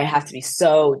world. I have to be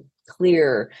so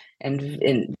clear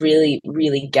and really,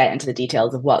 really get into the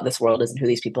details of what this world is and who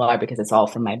these people are, because it's all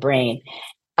from my brain.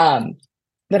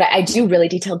 But I do really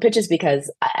detailed pitches because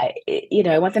I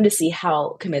want them to see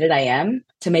how committed I am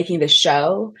to making the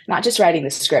show, not just writing the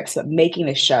scripts, but making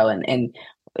the show and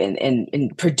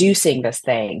producing this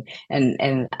thing.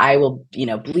 And I will,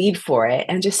 bleed for it,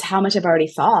 and just how much I've already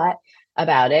thought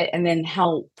about it, and then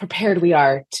how prepared we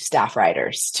are to staff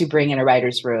writers to bring in a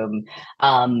writer's room,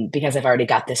 because I've already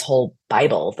got this whole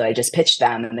Bible that I just pitched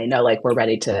them, and they know like we're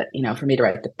ready to, for me to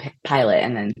write the pilot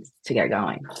and then to get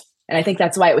going. And I think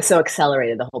that's why it was so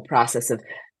accelerated, the whole process of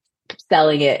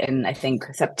selling it in, I think,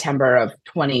 September of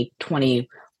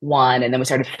 2021. And then we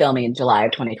started filming in July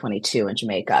of 2022 in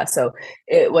Jamaica. So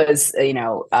it was,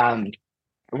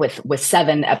 with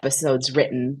 7 episodes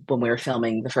written when we were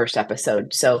filming the first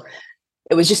episode. So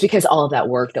it was just because all of that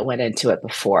work that went into it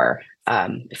before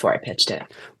I pitched it.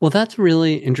 Well, that's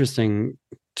really interesting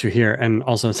to hear. And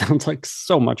also sounds like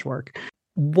so much work.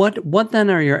 What then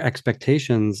are your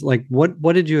expectations? Like,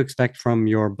 what did you expect from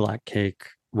your Black Cake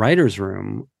writer's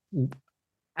room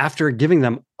after giving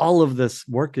them all of this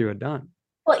work you had done?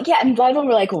 Well, yeah, and a lot of them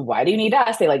were like, well, why do you need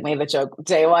us? They like made the joke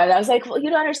day one. I was like, well, you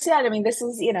don't understand. I mean, this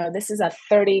is a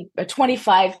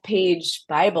 25-page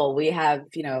Bible. We have,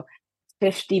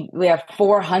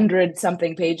 400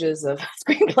 something pages of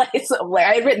screenplays. So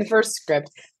I had written the first script.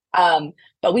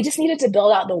 But we just needed to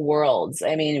build out the worlds.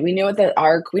 I mean, we knew what her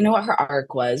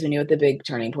arc was. We knew what the big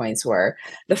turning points were.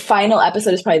 The final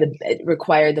episode is probably it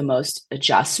required the most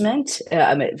adjustment.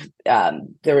 There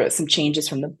were some changes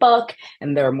from the book,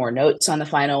 and there were more notes on the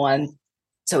final one.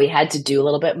 So we had to do a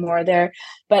little bit more there.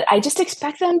 But I just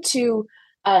expect them to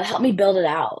help me build it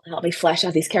out, help me flesh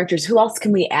out these characters. Who else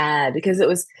can we add? Because it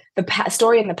was the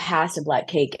story in the past of Black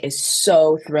Cake is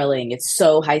so thrilling. It's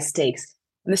so high stakes.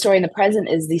 And the story in the present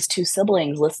is these 2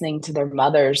 siblings listening to their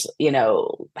mother's,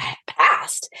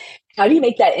 past. How do you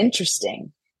make that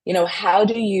interesting? How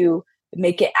do you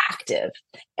make it active?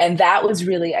 And that was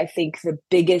really, I think, the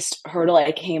biggest hurdle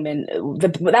I came in.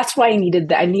 That's why I needed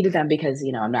them, because,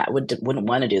 wouldn't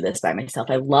want to do this by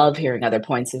myself. I love hearing other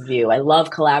points of view. I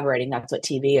love collaborating. That's what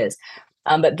TV is.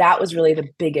 But that was really the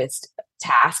biggest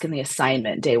task and the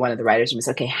assignment day one of the writers was,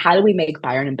 okay, how do we make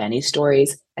Byron and Benny's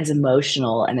stories as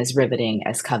emotional and as riveting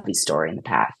as Covey's story in the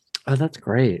past? Oh, that's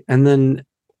great. And then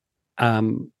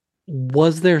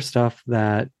was there stuff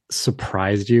that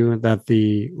surprised you that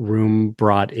the room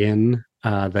brought in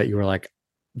that you were like,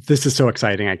 this is so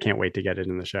exciting, I can't wait to get it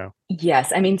in the show?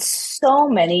 Yes. I mean, so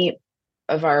many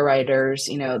of our writers,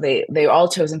 they're all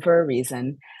chosen for a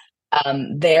reason.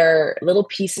 Their little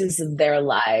pieces of their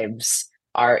lives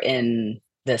are in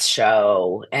this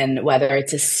show, and whether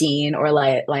it's a scene or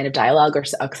line of dialogue or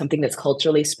something that's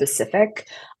culturally specific.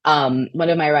 One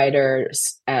of my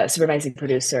writers, supervising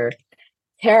producer,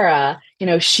 Tara,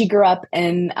 she grew up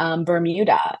in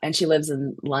Bermuda, and she lives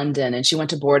in London, and she went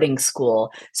to boarding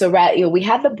school. So, we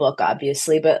had the book,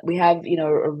 obviously, but we have,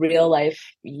 a real life,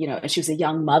 and she was a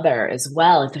young mother as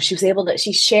well. And so she was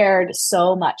she shared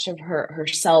so much of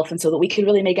herself. And so that we could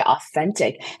really make it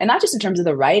authentic, and not just in terms of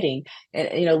the writing,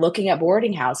 looking at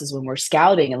boarding houses when we're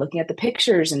scouting and looking at the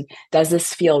pictures and does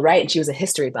this feel right? And she was a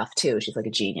history buff too. She's like a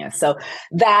genius. So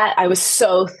that I was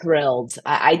so thrilled.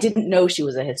 I didn't know she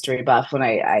was a history buff when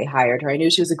I hired her. I knew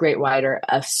she was a great writer,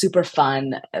 a super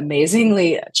fun,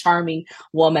 amazingly charming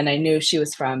woman. I knew she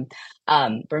was from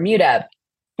Bermuda,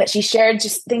 but she shared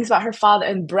just things about her father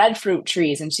and breadfruit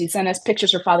trees. And she sent us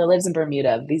pictures. Her father lives in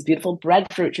Bermuda, these beautiful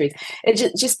breadfruit trees. It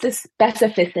just this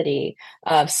specificity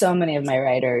of so many of my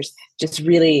writers just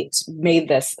really made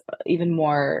this even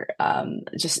more,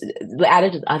 just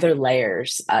added other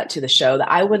layers to the show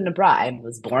that I wouldn't have brought. I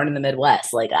was born in the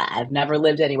Midwest. Like, I've never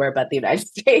lived anywhere but the United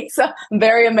States. So I'm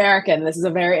very American. This is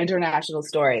a very international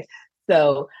story.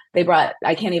 So they brought,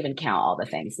 I can't even count all the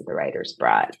things that the writers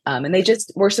brought. And they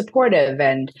just were supportive,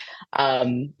 and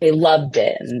they loved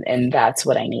it. And that's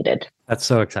what I needed. That's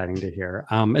so exciting to hear.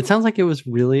 It sounds like it was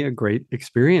really a great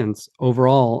experience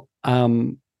overall.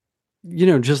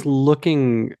 Just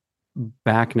looking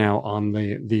back now on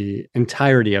the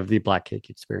entirety of the Black Cake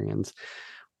experience,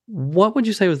 what would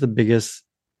you say was the biggest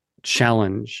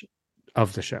challenge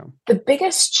of the show? The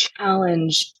biggest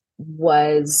challenge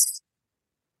was,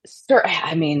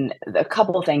 a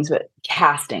couple of things, but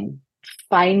casting,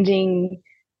 finding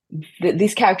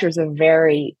these characters are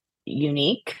very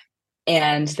unique.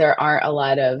 and there aren't a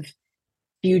lot of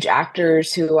huge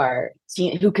actors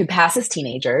who could pass as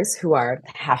teenagers, who are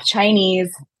half Chinese,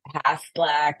 half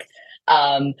Black,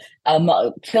 um,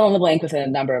 fill in the blank with a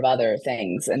number of other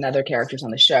things and other characters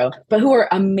on the show, but who are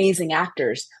amazing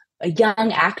actors. A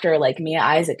young actor like Mia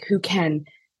Isaac who can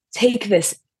take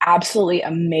this absolutely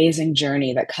amazing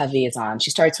journey that Covey is on.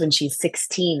 She starts when she's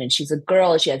 16 and she's a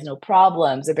girl. She has no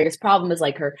problems. The biggest problem is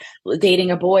like her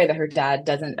dating a boy that her dad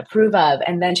doesn't approve of.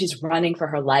 And then she's running for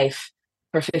her life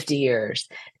for 50 years.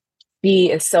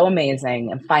 She is so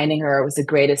amazing, and finding her was the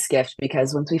greatest gift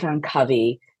because once we found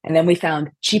Covey, and then we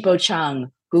found Chipo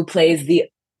Chung, who plays the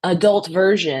adult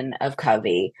version of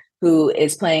Covey, who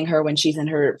is playing her when she's in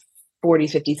her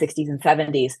 40s, 50s, 60s, and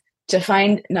 70s. To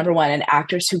find, number one, an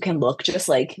actress who can look just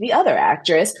like the other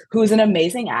actress, who's an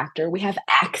amazing actor. We have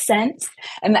accents,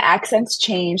 and the accents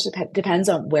change, depends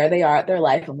on where they are at their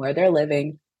life and where they're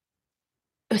living.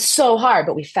 It was so hard,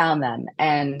 but we found them.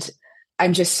 And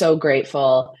I'm just so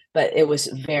grateful. But it was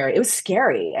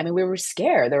scary. I mean, we were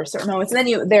scared. There were certain moments, and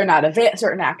then they're not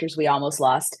certain actors. We almost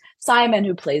lost Simon,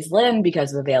 who plays Lynn,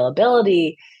 because of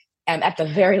availability, and at the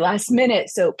very last minute.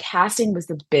 So casting was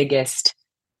the biggest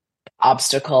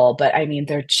obstacle. But I mean,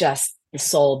 they're just the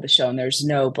soul of the show, and there's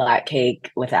no Black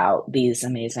Cake without these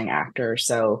amazing actors.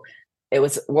 So it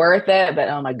was worth it, but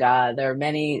oh my God, there are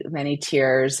many, many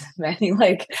tears, many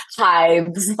like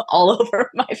hives all over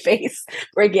my face,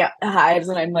 breaking out hives.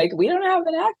 And I'm like, we don't have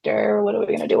an actor. What are we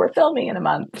going to do? We're filming in a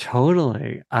month.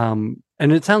 Totally. And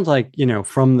it sounds like,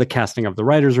 from the casting of the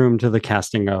writer's room to the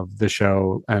casting of the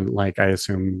show, and like, I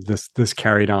assume this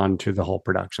carried on to the whole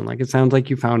production. Like, it sounds like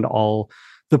you found all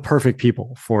the perfect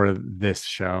people for this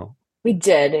show. We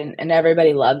did, and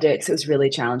everybody loved it because it was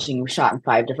really challenging. We shot in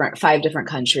five different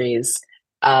countries.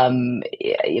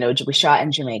 We shot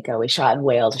in Jamaica, we shot in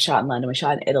Wales, we shot in London, we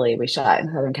shot in Italy, we shot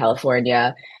in Southern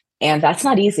California, and that's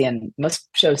not easy. And most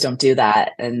shows don't do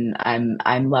that. And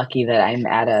I'm lucky that I'm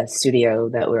at a studio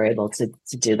that we're able to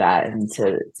do that and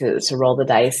to roll the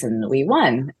dice, and we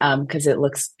won because it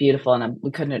looks beautiful. And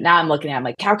we couldn't. Now I'm looking at it, I'm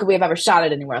like, how could we have ever shot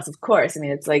it anywhere else? Of course. I mean,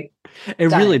 it's like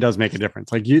it really does make a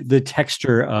difference. Like the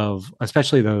texture of,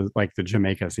 especially those like the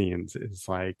Jamaica scenes, is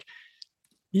like,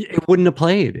 it wouldn't have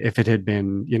played if it had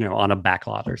been, on a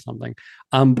backlot or something.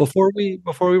 Before we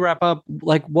wrap up,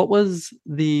 like what was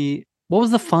the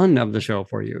fun of the show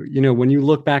for you? When you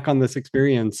look back on this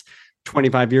experience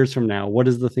 25 years from now, what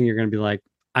is the thing you're going to be like,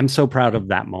 I'm so proud of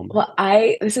that moment? Well,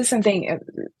 this is something,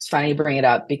 it's funny you bring it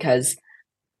up because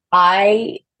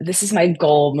this is my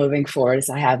goal moving forward, is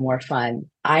I have more fun.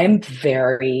 I am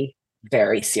very,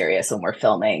 very serious when we're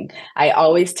filming. I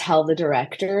always tell the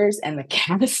directors and the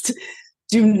cast,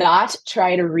 do not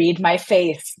try to read my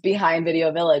face behind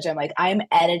Video Village. I'm like, I'm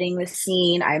editing the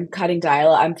scene. I'm cutting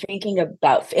dialogue. I'm thinking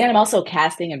about, and I'm also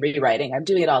casting and rewriting. I'm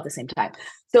doing it all at the same time.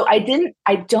 So I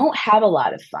don't have a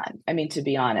lot of fun. I mean, to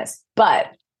be honest, but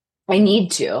I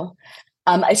need to.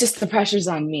 It's just the pressure's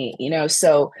on me,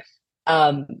 So,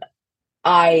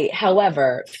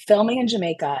 however, filming in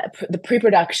Jamaica, the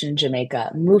pre-production in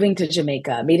Jamaica, moving to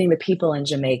Jamaica, meeting the people in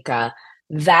Jamaica,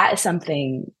 that is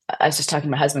something. I was just talking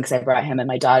to my husband because I brought him and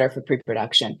my daughter for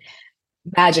pre-production.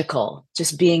 Magical,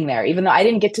 just being there. Even though I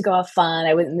didn't get to go have fun,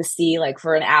 I went in the sea like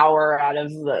for an hour out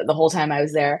of the whole time I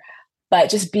was there. But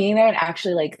just being there and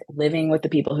actually like living with the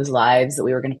people whose lives that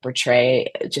we were going to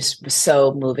portray just was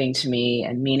so moving to me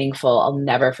and meaningful. I'll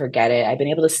never forget it. I've been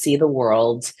able to see the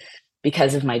world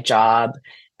because of my job.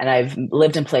 And I've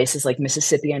lived in places like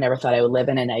Mississippi I never thought I would live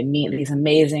in. And I meet these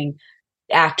amazing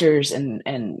actors and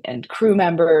crew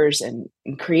members and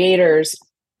creators.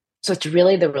 So it's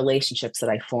really the relationships that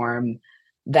I form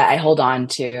that I hold on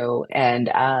to. And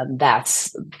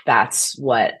that's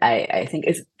what I think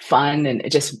is fun and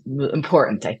just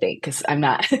important, I think, because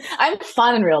I'm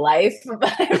fun in real life,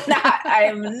 but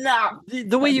I'm not.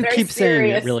 The way you keep saying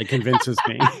it really convinces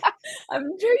me. I'm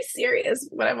very serious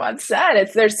when I'm on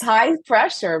set. There's high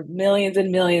pressure, millions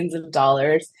and millions of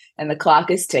dollars, and the clock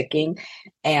is ticking,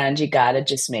 and you got to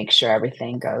just make sure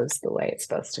everything goes the way it's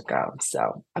supposed to go.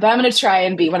 So if I'm going to try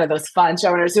and be one of those fun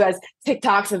showrunners who has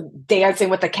TikToks of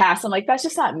dancing with the cast, I'm like, that's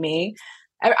just not me.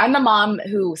 I'm the mom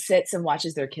who sits and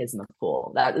watches their kids in the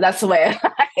pool. That's the way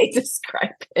I describe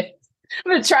it.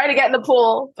 I'm going to try to get in the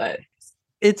pool, but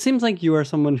it seems like you are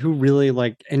someone who really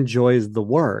like enjoys the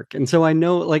work. And so I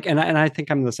know like, and I think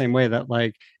I'm the same way, that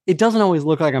like, it doesn't always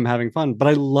look like I'm having fun, but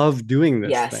I love doing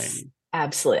this thing.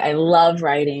 Absolutely. I love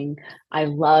writing. I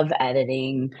love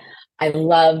editing. I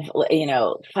love,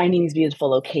 finding these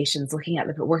beautiful locations, looking at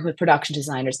working with production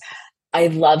designers. I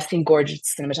love seeing gorgeous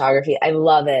cinematography. I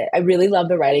love it. I really love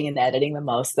the writing and editing the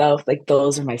most, though. Like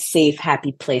those are my safe,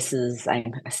 happy places.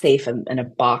 I'm safe in a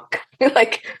book.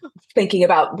 Like thinking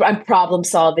about, I'm problem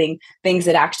solving things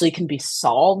that actually can be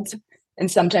solved. And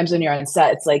sometimes when you're on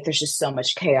set, it's like there's just so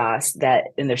much chaos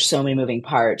and there's so many moving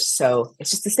parts. So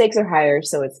it's just the stakes are higher,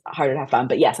 so it's harder to have fun.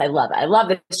 But yes, I love it. I love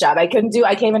this job. I can't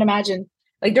even imagine.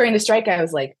 Like during the strike, I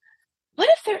was like, what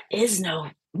if there is no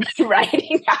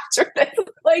writing after this?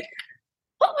 Like,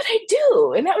 what would I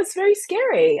do? And that was very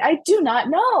scary. I do not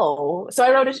know. So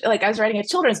I wrote it like I was writing a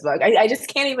children's book. I just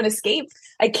can't even escape.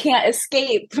 I can't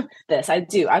escape this.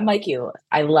 I'm like you.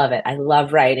 I love it. I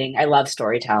love writing. I love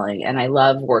storytelling. And I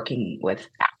love working with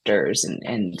actors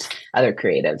and other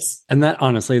creatives. And that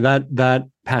honestly, that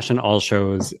passion all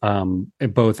shows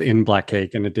both in Black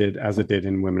Cake and it did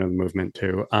in Women of the Movement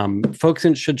too. Folks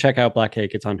should check out Black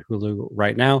Cake. It's on Hulu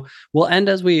right now. We'll end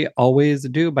as we always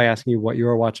do by asking you what you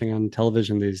are watching on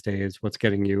television these days. What's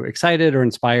getting you excited or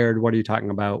inspired? What are you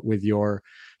talking about with your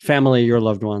family, your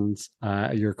loved ones,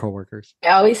 your coworkers? I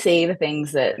always say the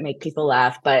things that make people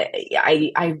laugh, but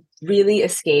I really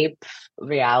escape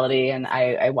reality, and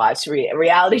I watch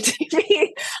reality TV.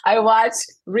 I watch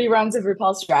reruns of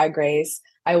RuPaul's Drag Race.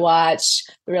 I watch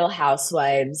The Real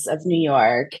Housewives of New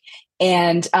York.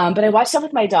 And but I watch stuff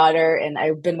with my daughter, and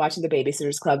I've been watching the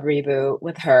Babysitters Club reboot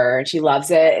with her, and she loves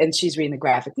it. And she's reading the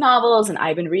graphic novels, and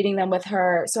I've been reading them with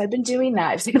her. So I've been doing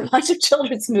that. I've seen a bunch of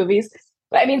children's movies.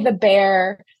 But I mean, The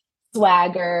Bear,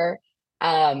 Swagger,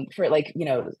 for like,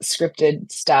 scripted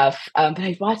stuff. But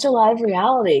I watch a lot of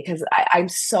reality because I'm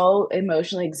so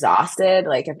emotionally exhausted.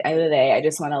 Like at the end of the day, I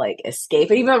just want to like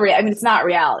escape. Even though, it's not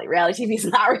reality. Reality TV is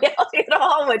not reality at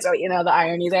all, which, the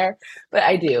irony there. But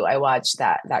I watch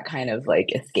that kind of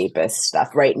like escapist stuff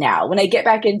right now. When I get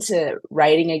back into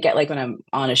writing, I get like when I'm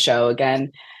on a show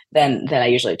again, then I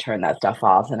usually turn that stuff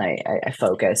off and I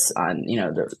focus on,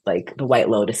 the White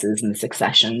Lotuses and the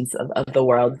Successions of the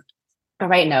world. But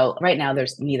right now,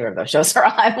 there's neither of those shows are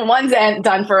on. One's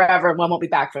done forever, and one won't be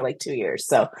back for like 2 years.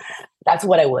 So that's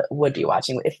what I would be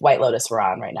watching. If White Lotus were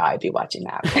on right now, I'd be watching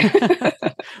that.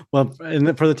 Well,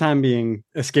 for the time being,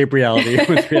 escape reality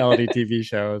with reality TV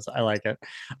shows. I like it.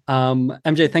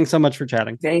 MJ, thanks so much for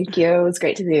chatting. Thank you. It was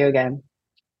great to see you again.